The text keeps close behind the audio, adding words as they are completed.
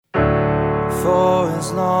For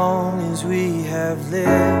as long as we have lived,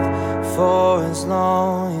 for as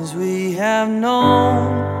long as we have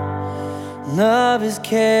known, love has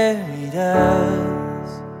carried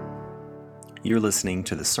us. You're listening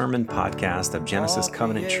to the sermon podcast of Genesis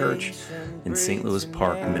Covenant Church in St. Louis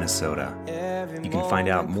Park, Minnesota. You can find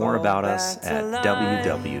out more about us at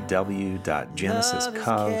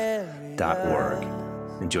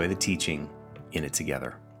www.genesiscov.org. Enjoy the teaching in it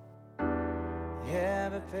together.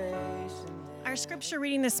 Our scripture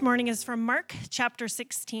reading this morning is from Mark chapter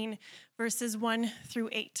 16, verses 1 through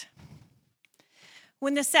 8.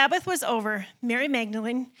 When the Sabbath was over, Mary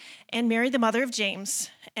Magdalene and Mary the mother of James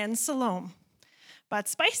and Salome bought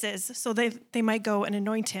spices so they might go and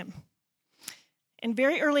anoint him. And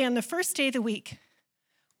very early on the first day of the week,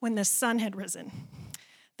 when the sun had risen,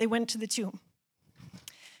 they went to the tomb.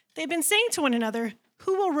 They'd been saying to one another,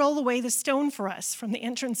 "Who will roll away the stone for us from the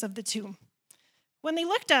entrance of the tomb?" When they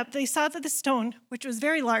looked up, they saw that the stone, which was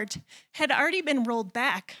very large, had already been rolled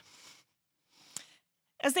back.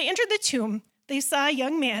 As they entered the tomb, they saw a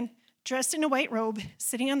young man dressed in a white robe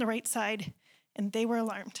sitting on the right side, and they were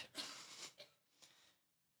alarmed.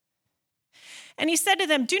 And he said to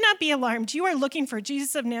them, "Do not be alarmed. You are looking for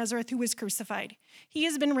Jesus of Nazareth who was crucified. He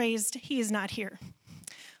has been raised. He is not here.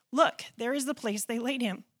 Look, there is the place they laid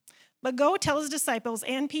him. But go tell his disciples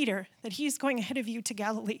and Peter that he is going ahead of you to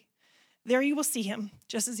Galilee. There you will see him,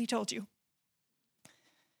 just as he told you."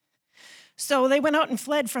 So they went out and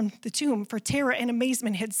fled from the tomb, for terror and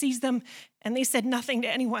amazement had seized them, and they said nothing to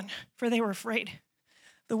anyone, for they were afraid.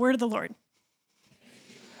 The word of the Lord.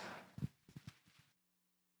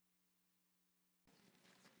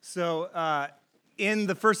 So in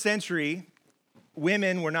the first century,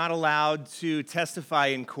 women were not allowed to testify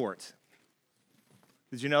in court.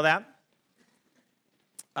 Did you know that?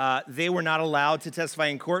 They were not allowed to testify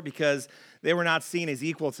in court because they were not seen as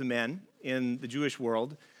equal to men in the Jewish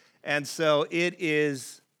world. And so it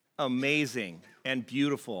is amazing and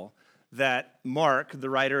beautiful that Mark, the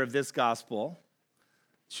writer of this gospel,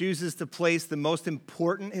 chooses to place the most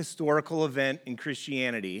important historical event in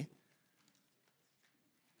Christianity,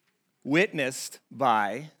 witnessed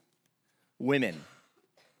by women.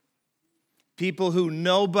 People who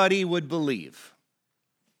nobody would believe.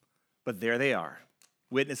 But there they are,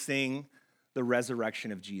 witnessing the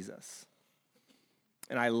resurrection of Jesus.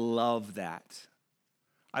 And I love that.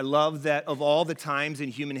 I love that of all the times in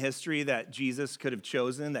human history that Jesus could have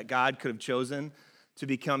chosen, that God could have chosen to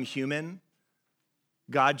become human,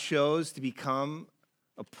 God chose to become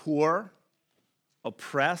a poor,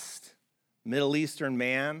 oppressed Middle Eastern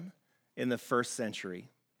man in the first century.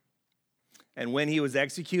 And when he was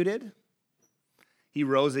executed, he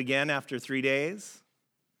rose again after 3 days,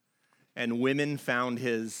 and women found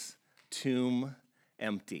his tomb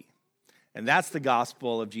empty. And that's the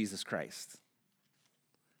gospel of Jesus Christ,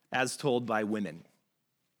 as told by women.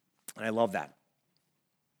 And I love that.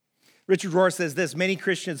 Richard Rohr says this: many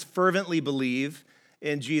Christians fervently believe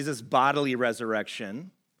in Jesus' bodily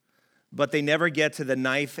resurrection, but they never get to the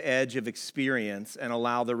knife edge of experience and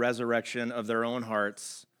allow the resurrection of their own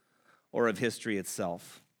hearts or of history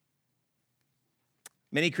itself.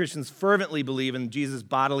 Many Christians fervently believe in Jesus'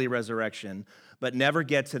 bodily resurrection, but never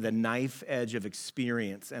get to the knife edge of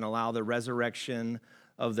experience and allow the resurrection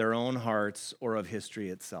of their own hearts or of history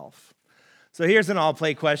itself. So here's an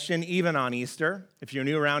all-play question, even on Easter. If you're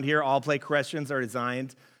new around here, all-play questions are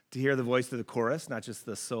designed to hear the voice of the chorus, not just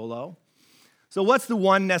the solo. So what's the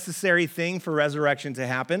one necessary thing for resurrection to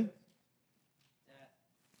happen?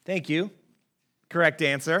 Thank you. Correct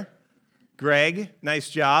answer. Greg, nice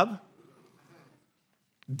job.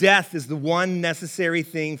 Death is the one necessary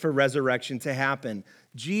thing for resurrection to happen.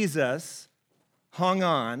 Jesus hung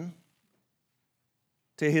on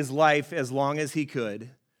to his life as long as he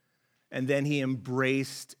could, and then he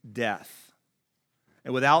embraced death.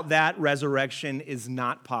 And without that, resurrection is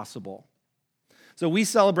not possible. So we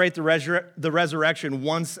celebrate the resurrection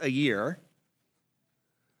once a year,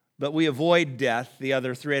 but we avoid death the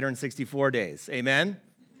other 364 days. Amen?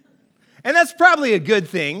 And that's probably a good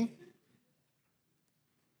thing.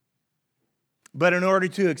 But in order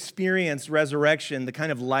to experience resurrection, the kind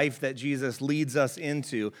of life that Jesus leads us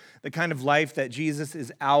into, the kind of life that Jesus is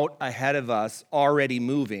out ahead of us already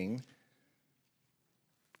moving,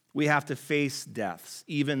 we have to face deaths,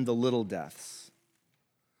 even the little deaths.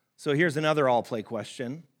 So here's another all-play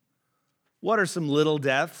question. What are some little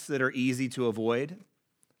deaths that are easy to avoid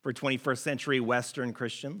for 21st century Western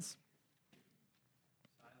Christians?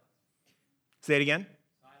 Say it again.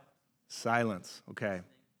 Silence. Okay.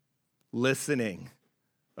 Listening.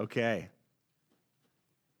 Okay.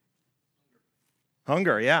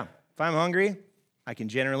 Hunger, yeah. If I'm hungry, I can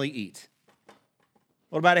generally eat.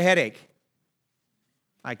 What about a headache?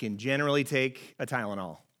 I can generally take a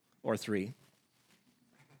Tylenol or 3.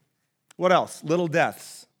 What else? Little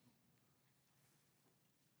deaths.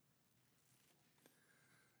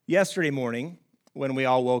 Yesterday morning, when we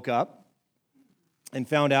all woke up and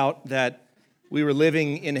found out that we were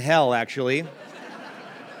living in hell, actually,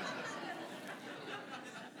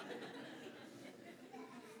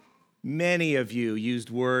 many of you used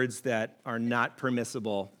words that are not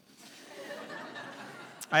permissible.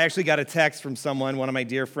 I actually got a text from someone, one of my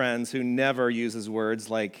dear friends, who never uses words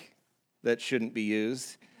like that shouldn't be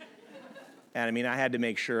used. And I mean, I had to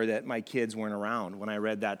make sure that my kids weren't around when I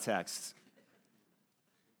read that text.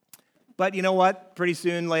 But you know what? Pretty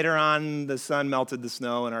soon later on, the sun melted the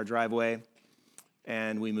snow in our driveway,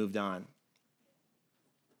 and we moved on.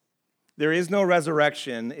 There is no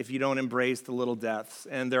resurrection if you don't embrace the little deaths,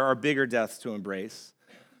 and there are bigger deaths to embrace.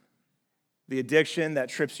 The addiction that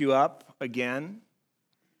trips you up again,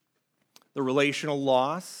 the relational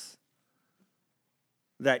loss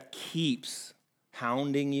that keeps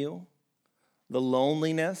hounding you, the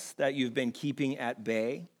loneliness that you've been keeping at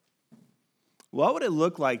bay. What would it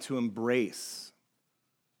look like to embrace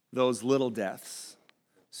those little deaths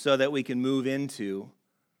so that we can move into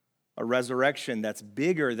a resurrection that's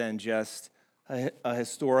bigger than just a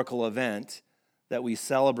historical event that we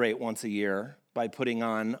celebrate once a year by putting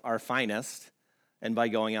on our finest and by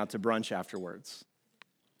going out to brunch afterwards?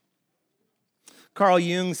 Carl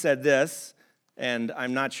Jung said this, and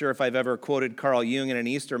I'm not sure if I've ever quoted Carl Jung in an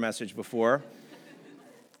Easter message before,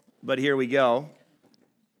 but here we go.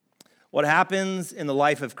 What happens in the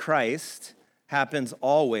life of Christ happens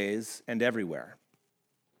always and everywhere.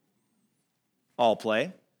 All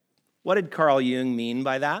play. What did Carl Jung mean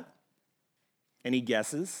by that? Any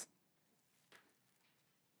guesses?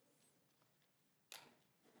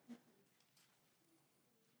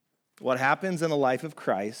 What happens in the life of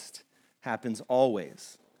Christ happens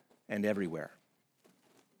always and everywhere.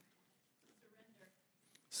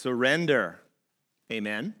 Surrender.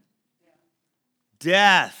 Amen. Yeah.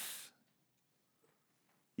 Death.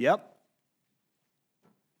 Yep.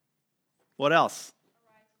 What else?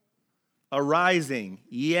 Arising.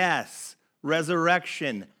 Yes.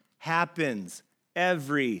 Resurrection happens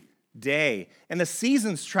every day. And the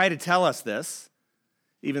seasons try to tell us this,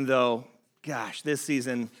 even though, gosh, this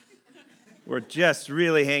season, we're just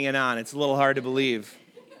really hanging on. It's a little hard to believe.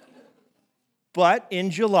 But in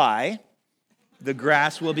July, the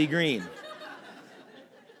grass will be green.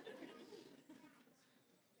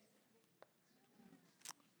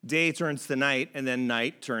 Day turns to night, and then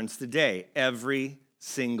night turns to day. Every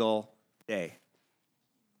single day.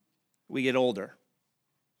 We get older.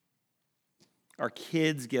 Our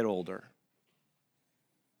kids get older.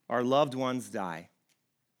 Our loved ones die.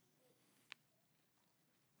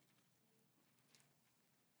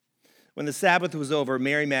 When the Sabbath was over,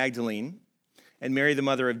 Mary Magdalene and Mary, the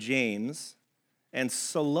mother of James, and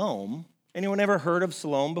Salome. Anyone ever heard of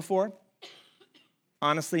Salome before?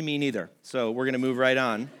 Honestly, me neither. So we're going to move right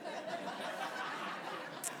on.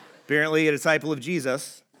 Apparently, a disciple of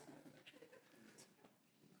Jesus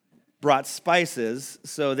brought spices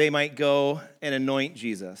so they might go and anoint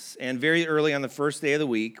Jesus. And very early on the first day of the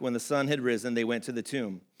week, when the sun had risen, they went to the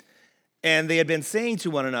tomb. And they had been saying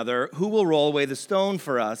to one another, "Who will roll away the stone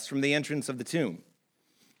for us from the entrance of the tomb?"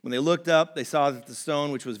 When they looked up, they saw that the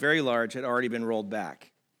stone, which was very large, had already been rolled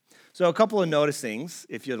back. So a couple of noticings,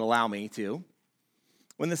 if you'd allow me to.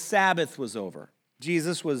 When the Sabbath was over,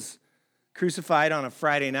 Jesus was crucified on a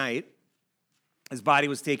Friday night. His body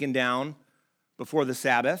was taken down before the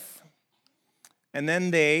Sabbath. And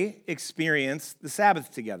then they experienced the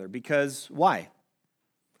Sabbath together. Because why?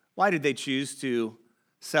 Why did they choose to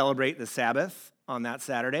celebrate the Sabbath on that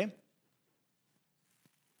Saturday?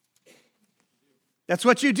 That's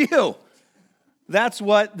what you do. That's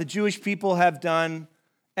what the Jewish people have done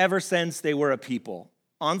ever since they were a people.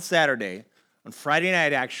 On Saturday, on Friday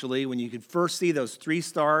night actually, when you could first see those 3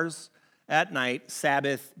 stars at night,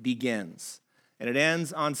 Sabbath begins. And it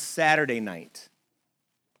ends on Saturday night.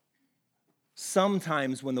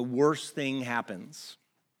 Sometimes when the worst thing happens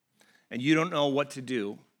and you don't know what to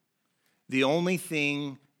do, the only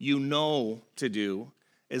thing you know to do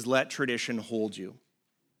is let tradition hold you.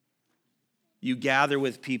 You gather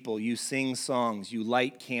with people, you sing songs, you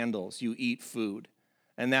light candles, you eat food,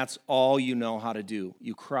 and that's all you know how to do.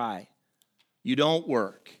 You cry. You don't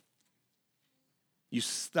work. You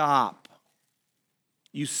stop.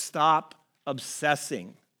 You stop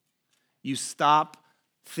obsessing. You stop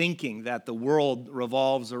thinking that the world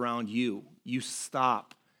revolves around you. You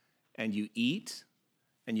stop and you eat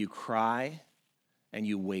and you cry and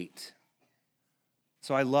you wait.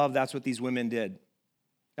 So I love that's what these women did.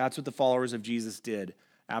 That's what the followers of Jesus did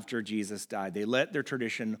after Jesus died. They let their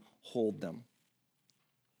tradition hold them.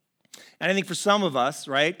 And I think for some of us,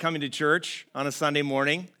 right, coming to church on a Sunday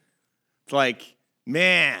morning, it's like,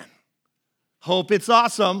 man, hope it's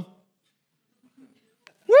awesome.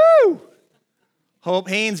 Woo! Hope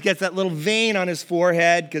Haynes gets that little vein on his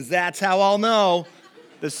forehead because that's how I'll know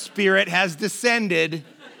the Spirit has descended.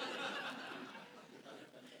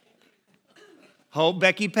 Hope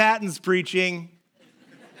Becky Patton's preaching.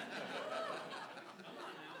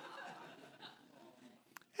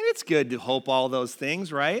 And it's good to hope all those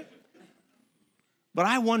things, right? But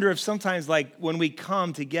I wonder if sometimes, like when we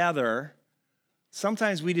come together,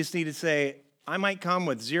 sometimes we just need to say, I might come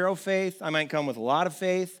with zero faith, I might come with a lot of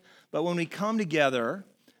faith, but when we come together,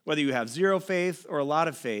 whether you have zero faith or a lot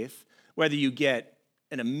of faith, whether you get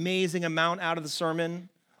an amazing amount out of the sermon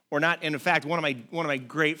or not, and in fact, one of my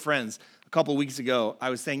great friends, a couple of weeks ago, I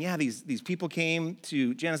was saying, yeah, these people came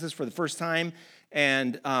to Genesis for the first time,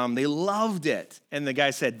 and they loved it. And the guy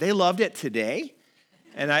said, they loved it today?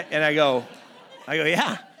 And I go,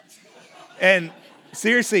 yeah. And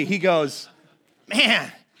seriously, he goes,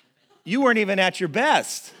 man, you weren't even at your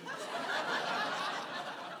best.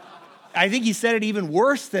 I think he said it even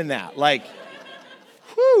worse than that. Like,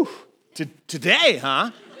 whew, today,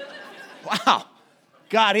 huh? Wow,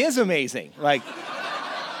 God is amazing. Like,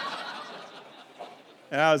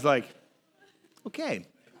 and I was like, okay.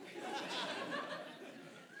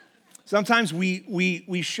 Sometimes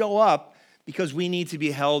we show up because we need to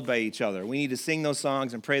be held by each other. We need to sing those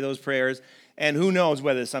songs and pray those prayers, and who knows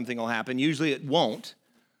whether something will happen. Usually it won't,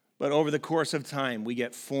 but over the course of time, we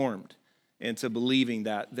get formed into believing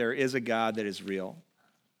that there is a God that is real.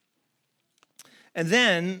 And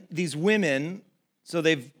then these women, so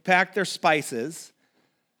they've packed their spices,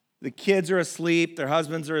 the kids are asleep, their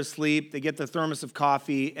husbands are asleep, they get the thermos of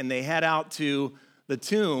coffee, and they head out to the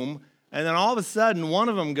tomb, and then all of a sudden, one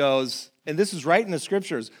of them goes, and this is right in the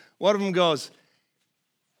scriptures, one of them goes,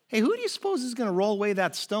 hey, who do you suppose is going to roll away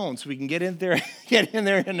that stone so we can get in there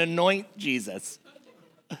and anoint Jesus?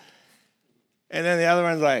 And then the other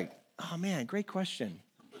one's like, oh man, great question.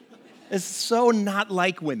 It's so not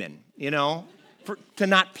like women, to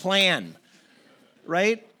not plan,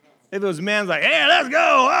 right? If it was men's like, hey, let's go.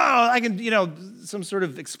 Oh, I can, some sort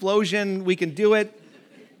of explosion, we can do it.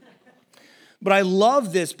 But I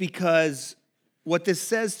love this because what this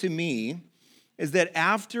says to me is that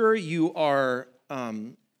after you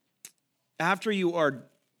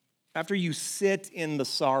sit in the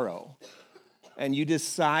sorrow and you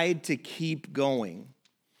decide to keep going,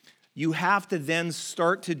 you have to then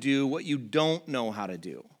start to do what you don't know how to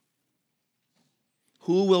do.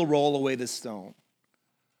 Who will roll away the stone?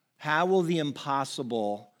 How will the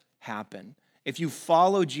impossible happen? If you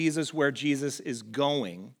follow Jesus where Jesus is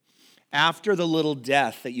going, after the little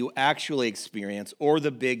death that you actually experience, or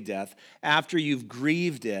the big death, after you've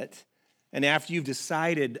grieved it, and after you've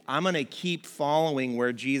decided, I'm going to keep following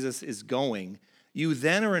where Jesus is going, you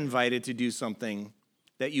then are invited to do something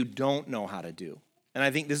that you don't know how to do. And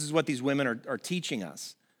I think this is what these women are teaching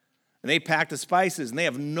us. And they pack the spices, and they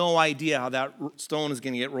have no idea how that stone is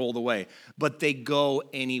going to get rolled away. But they go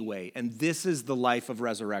anyway. And this is the life of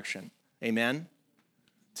resurrection. Amen?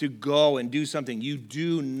 To go and do something you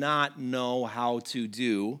do not know how to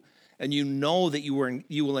do, and you know that you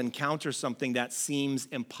will encounter something that seems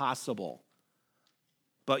impossible.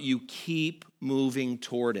 But you keep moving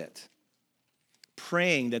toward it,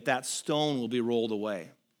 praying that that stone will be rolled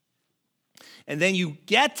away. And then you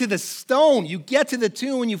get to the stone, you get to the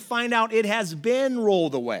tomb, and you find out it has been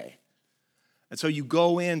rolled away. And so you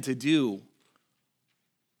go in to do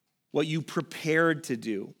what you prepared to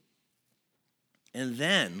do. And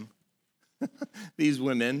then these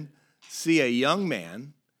women see a young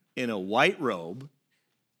man in a white robe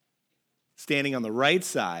standing on the right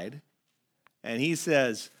side, and he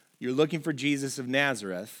says, you're looking for Jesus of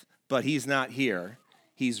Nazareth, but he's not here.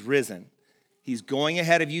 He's risen. He's going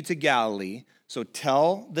ahead of you to Galilee, so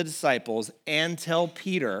tell the disciples and tell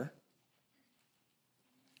Peter.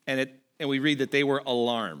 And we read that they were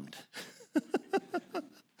alarmed.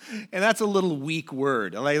 And that's a little weak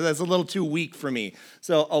word. That's a little too weak for me.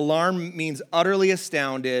 So alarm means utterly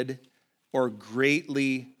astounded or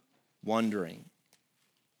greatly wondering.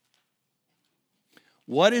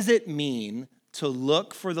 What does it mean to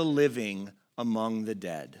look for the living among the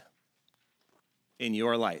dead in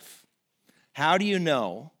your life? How do you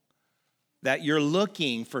know that you're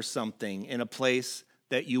looking for something in a place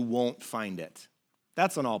that you won't find it?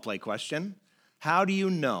 That's an all-play question. How do you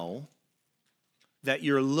know that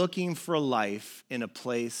you're looking for life in a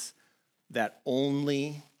place that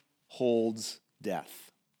only holds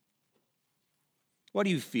death? What do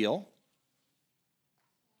you feel?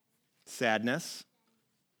 Sadness.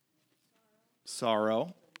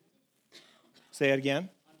 Sorrow. Say it again.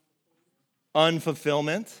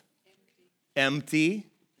 Unfulfillment. Empty.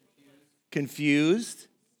 Confused.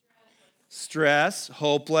 Stress.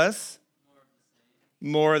 Hopeless.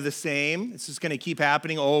 More of the same. It's just going to keep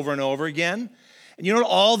happening over and over again. And you know what?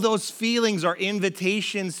 All those feelings are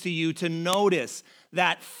invitations to you to notice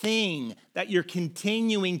that thing that you're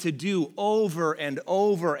continuing to do over and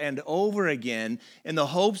over and over again in the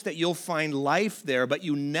hopes that you'll find life there, but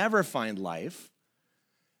you never find life.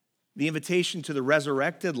 The invitation to the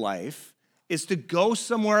resurrected life is to go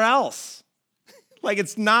somewhere else. Like,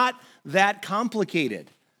 it's not that complicated.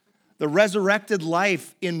 The resurrected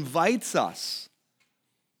life invites us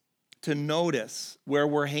to notice where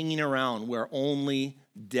we're hanging around, where only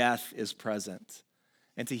death is present,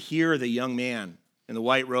 and to hear the young man in the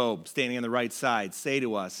white robe standing on the right side say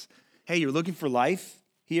to us, hey, you're looking for life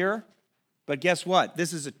here? But guess what?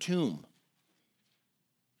 This is a tomb.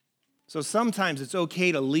 So sometimes it's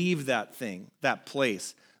okay to leave that thing, that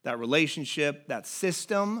place, that relationship, that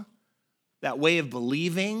system, that way of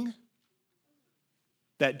believing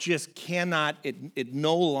that just cannot, it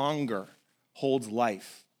no longer holds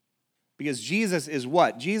life. Because Jesus is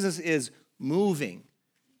what? Jesus is moving.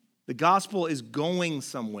 The gospel is going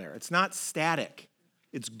somewhere. It's not static.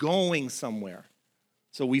 It's going somewhere.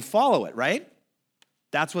 So we follow it, right?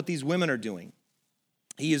 That's what these women are doing.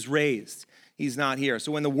 He is raised. He's not here.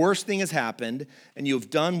 So when the worst thing has happened and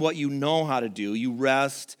you've done what you know how to do, you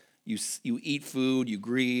rest, you eat food, you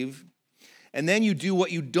grieve, and then you do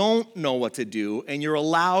what you don't know what to do, and you're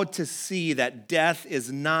allowed to see that death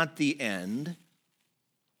is not the end,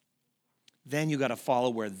 then you got to follow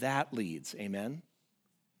where that leads. Amen?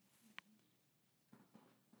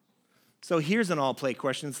 So here's an all-play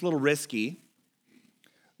question. It's a little risky.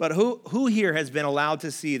 But who here has been allowed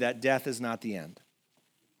to see that death is not the end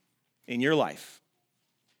in your life?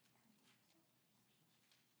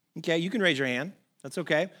 Okay, you can raise your hand. That's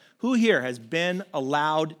okay. Who here has been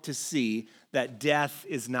allowed to see that death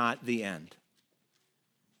is not the end?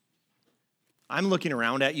 I'm looking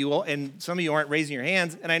around at you all, and some of you aren't raising your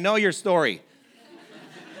hands, and I know your story.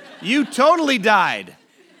 You totally died.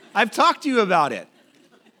 I've talked to you about it.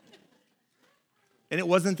 And it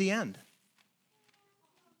wasn't the end.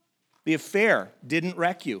 The affair didn't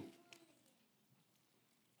wreck you.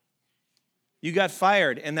 You got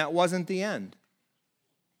fired, and that wasn't the end.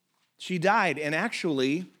 She died, and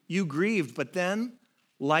actually, you grieved, but then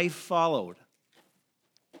life followed.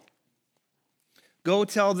 Go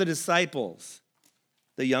tell the disciples,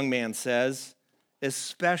 the young man says,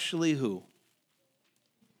 especially who?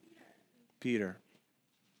 Peter.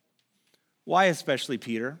 Why especially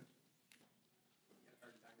Peter?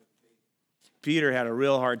 Peter had a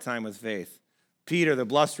real hard time with faith. Peter, the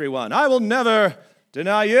blustery one, I will never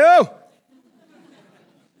deny you.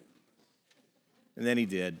 And then he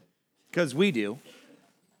did, because we do.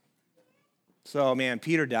 So, man,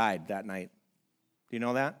 Peter died that night. Do you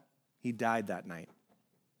know that? He died that night.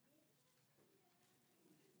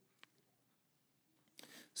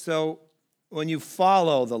 So, when you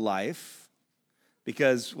follow the life,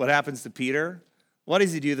 because what happens to Peter? What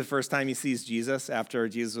does he do the first time he sees Jesus after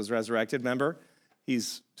Jesus was resurrected? Remember?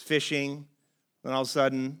 He's fishing, and all of a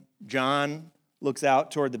sudden, John looks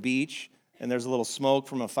out toward the beach, and there's a little smoke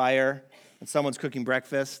from a fire, and someone's cooking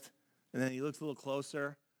breakfast, and then he looks a little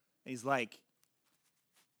closer, and he's like,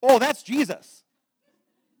 oh, that's Jesus.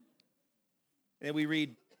 And we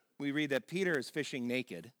read that Peter is fishing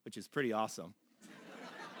naked, which is pretty awesome.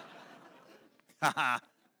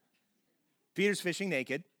 Peter's fishing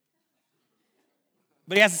naked.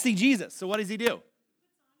 But he has to see Jesus. So what does he do?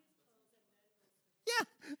 Yeah,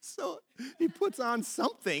 so he puts on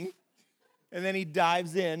something, and then he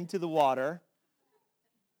dives into the water,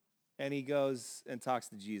 and he goes and talks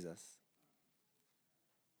to Jesus.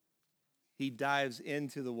 He dives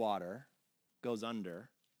into the water, goes under,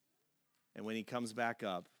 and when he comes back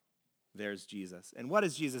up, there's Jesus. And what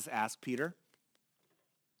does Jesus ask Peter?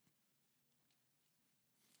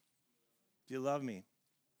 Do you love me?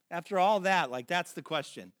 After all that, like, that's the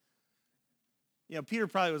question. You know, Peter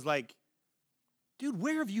probably was like, dude,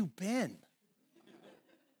 where have you been?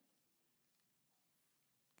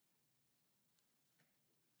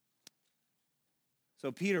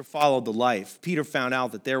 So Peter followed the life. Peter found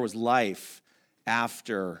out that there was life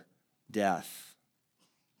after death.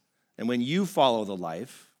 And when you follow the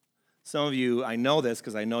life, some of you, I know this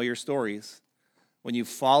because I know your stories, when you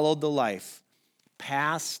followed the life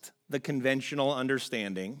past the conventional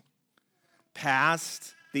understanding,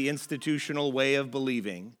 past the institutional way of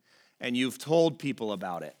believing, and you've told people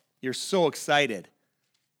about it. You're so excited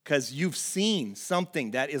because you've seen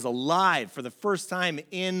something that is alive for the first time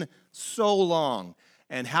in so long.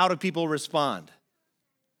 And how do people respond?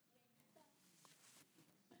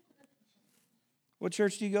 What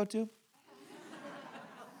church do you go to?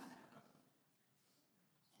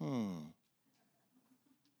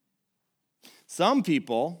 Some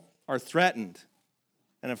people are threatened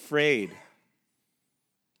and afraid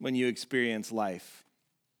when you experience life.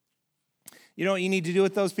 You know what you need to do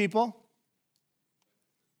with those people?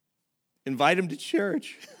 Invite them to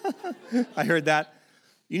church. I heard that.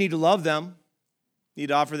 You need to love them. You need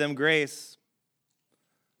to offer them grace.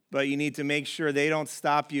 But you need to make sure they don't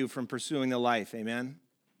stop you from pursuing the life. Amen?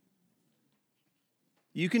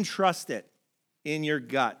 You can trust it in your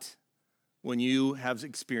gut when you have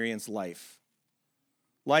experienced life.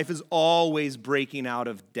 Life is always breaking out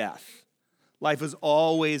of death. Life is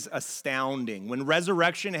always astounding. When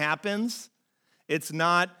resurrection happens, it's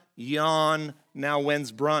not yawn, now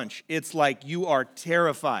when's brunch? It's like you are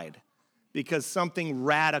terrified because something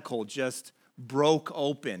radical just broke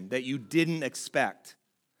open that you didn't expect.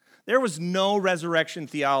 There was no resurrection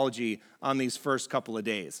theology on these first couple of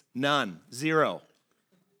days. None. Zero.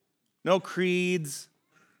 No creeds.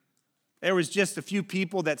 There was just a few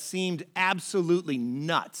people that seemed absolutely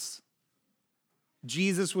nuts.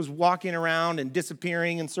 Jesus was walking around and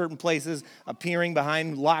disappearing in certain places, appearing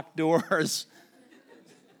behind locked doors.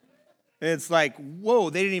 It's like,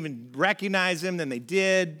 whoa, they didn't even recognize him, then they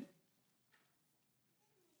did.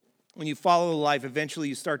 When you follow the life, eventually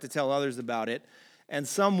you start to tell others about it, and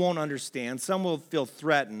some won't understand. Some will feel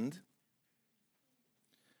threatened.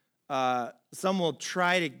 Some will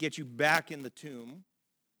try to get you back in the tomb.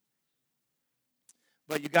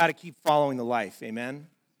 But you got to keep following the life, amen?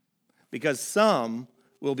 Because some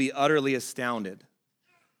will be utterly astounded.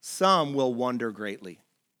 Some will wonder greatly.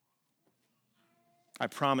 I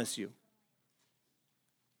promise you.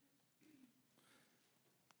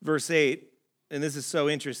 Verse 8, and this is so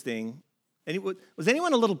interesting. Was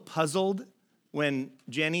anyone a little puzzled when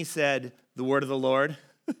Jenny said the word of the Lord?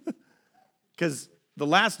 Because the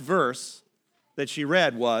last verse that she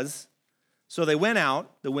read was, so they went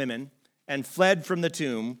out, the women, and fled from the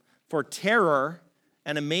tomb, for terror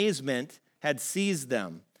and amazement had seized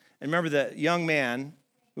them. And remember, the young man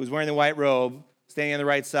who was wearing the white robe, standing on the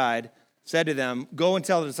right side, said to them, go and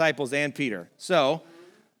tell the disciples and Peter. So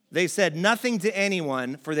they said nothing to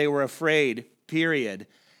anyone, for they were afraid, period.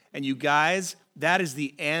 And you guys, that is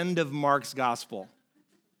the end of Mark's gospel.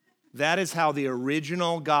 That is how the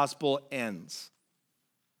original gospel ends.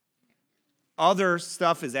 Other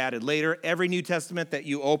stuff is added later. Every New Testament that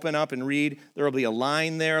you open up and read, there will be a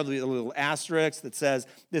line there, a little asterisk that says,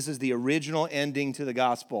 this is the original ending to the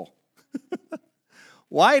gospel.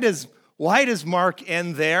 Why does Mark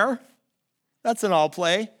end there? That's an all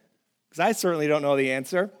play, because I certainly don't know the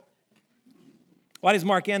answer. Why does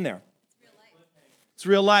Mark end there? It's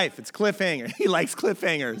real life. It's cliffhanger. He likes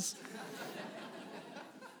cliffhangers.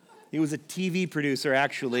 He was a TV producer,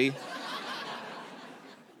 actually.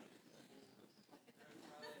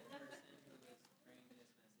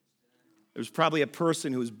 There was probably a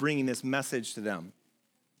person who was bringing this message to them.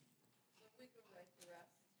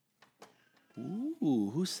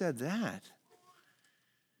 Ooh, who said that?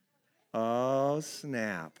 Oh,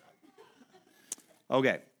 snap.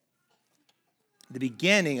 Okay. The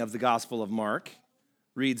beginning of the Gospel of Mark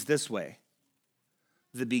reads this way.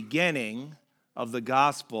 The beginning of the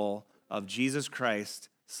gospel of Jesus Christ,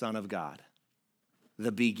 Son of God.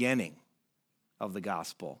 The beginning of the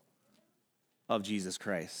gospel of Jesus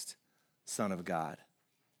Christ, Son of God.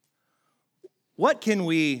 What can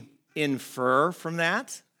we infer from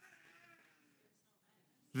that?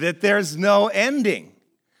 That there's no ending.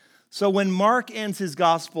 So when Mark ends his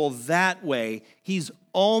gospel that way, he's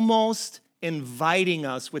almost inviting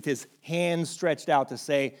us with his hand stretched out to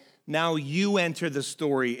say, now you enter the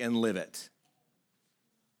story and live it.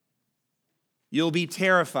 You'll be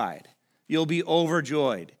terrified. You'll be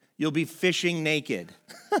overjoyed. You'll be fishing naked.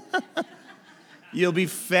 You'll be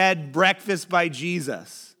fed breakfast by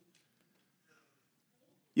Jesus.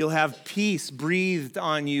 You'll have peace breathed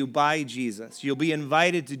on you by Jesus. You'll be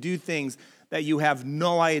invited to do things that you have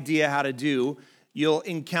no idea how to do. You'll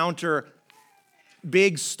encounter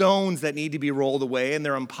big stones that need to be rolled away, and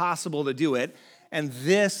they're impossible to do it. And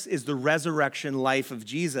this is the resurrection life of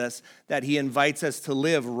Jesus that he invites us to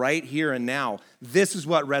live right here and now. This is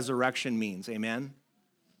what resurrection means, amen?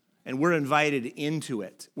 And we're invited into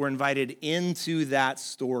it. We're invited into that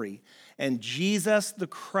story. And Jesus the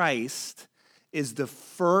Christ is the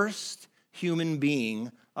first human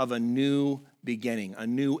being of a new beginning, a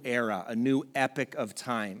new era, a new epoch of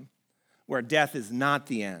time, where death is not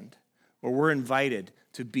the end, where we're invited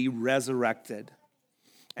to be resurrected,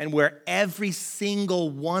 and where every single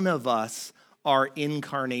one of us are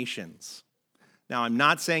incarnations. Now, I'm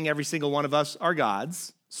not saying every single one of us are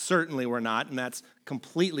gods. Certainly we're not, and that's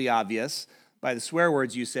completely obvious by the swear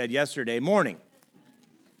words you said yesterday morning.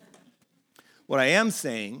 What I am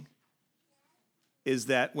saying is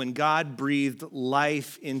that when God breathed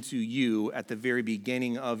life into you at the very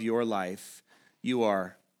beginning of your life, you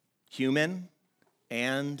are human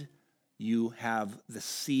and you have the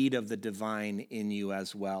seed of the divine in you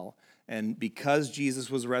as well. And because Jesus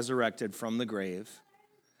was resurrected from the grave,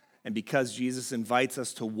 and because Jesus invites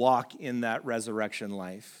us to walk in that resurrection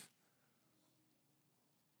life,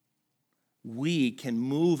 we can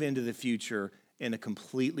move into the future in a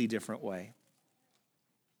completely different way.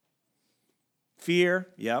 Fear,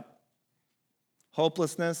 yep.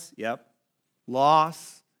 Hopelessness, yep.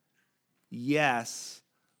 Loss, yes.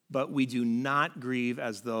 But we do not grieve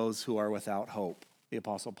as those who are without hope, the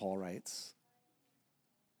Apostle Paul writes.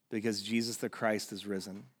 Because Jesus the Christ is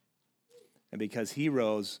risen. And because he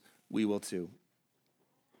rose, we will too.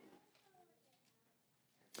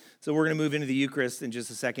 So we're going to move into the Eucharist in just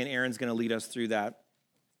a second. Aaron's going to lead us through that.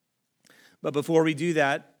 But before we do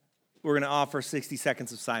that, we're going to offer 60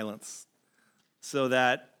 seconds of silence so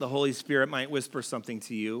that the Holy Spirit might whisper something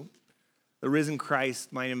to you. The risen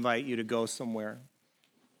Christ might invite you to go somewhere.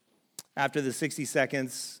 After the 60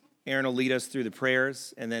 seconds, Aaron will lead us through the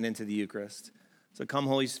prayers and then into the Eucharist. So come,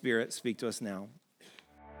 Holy Spirit, speak to us now.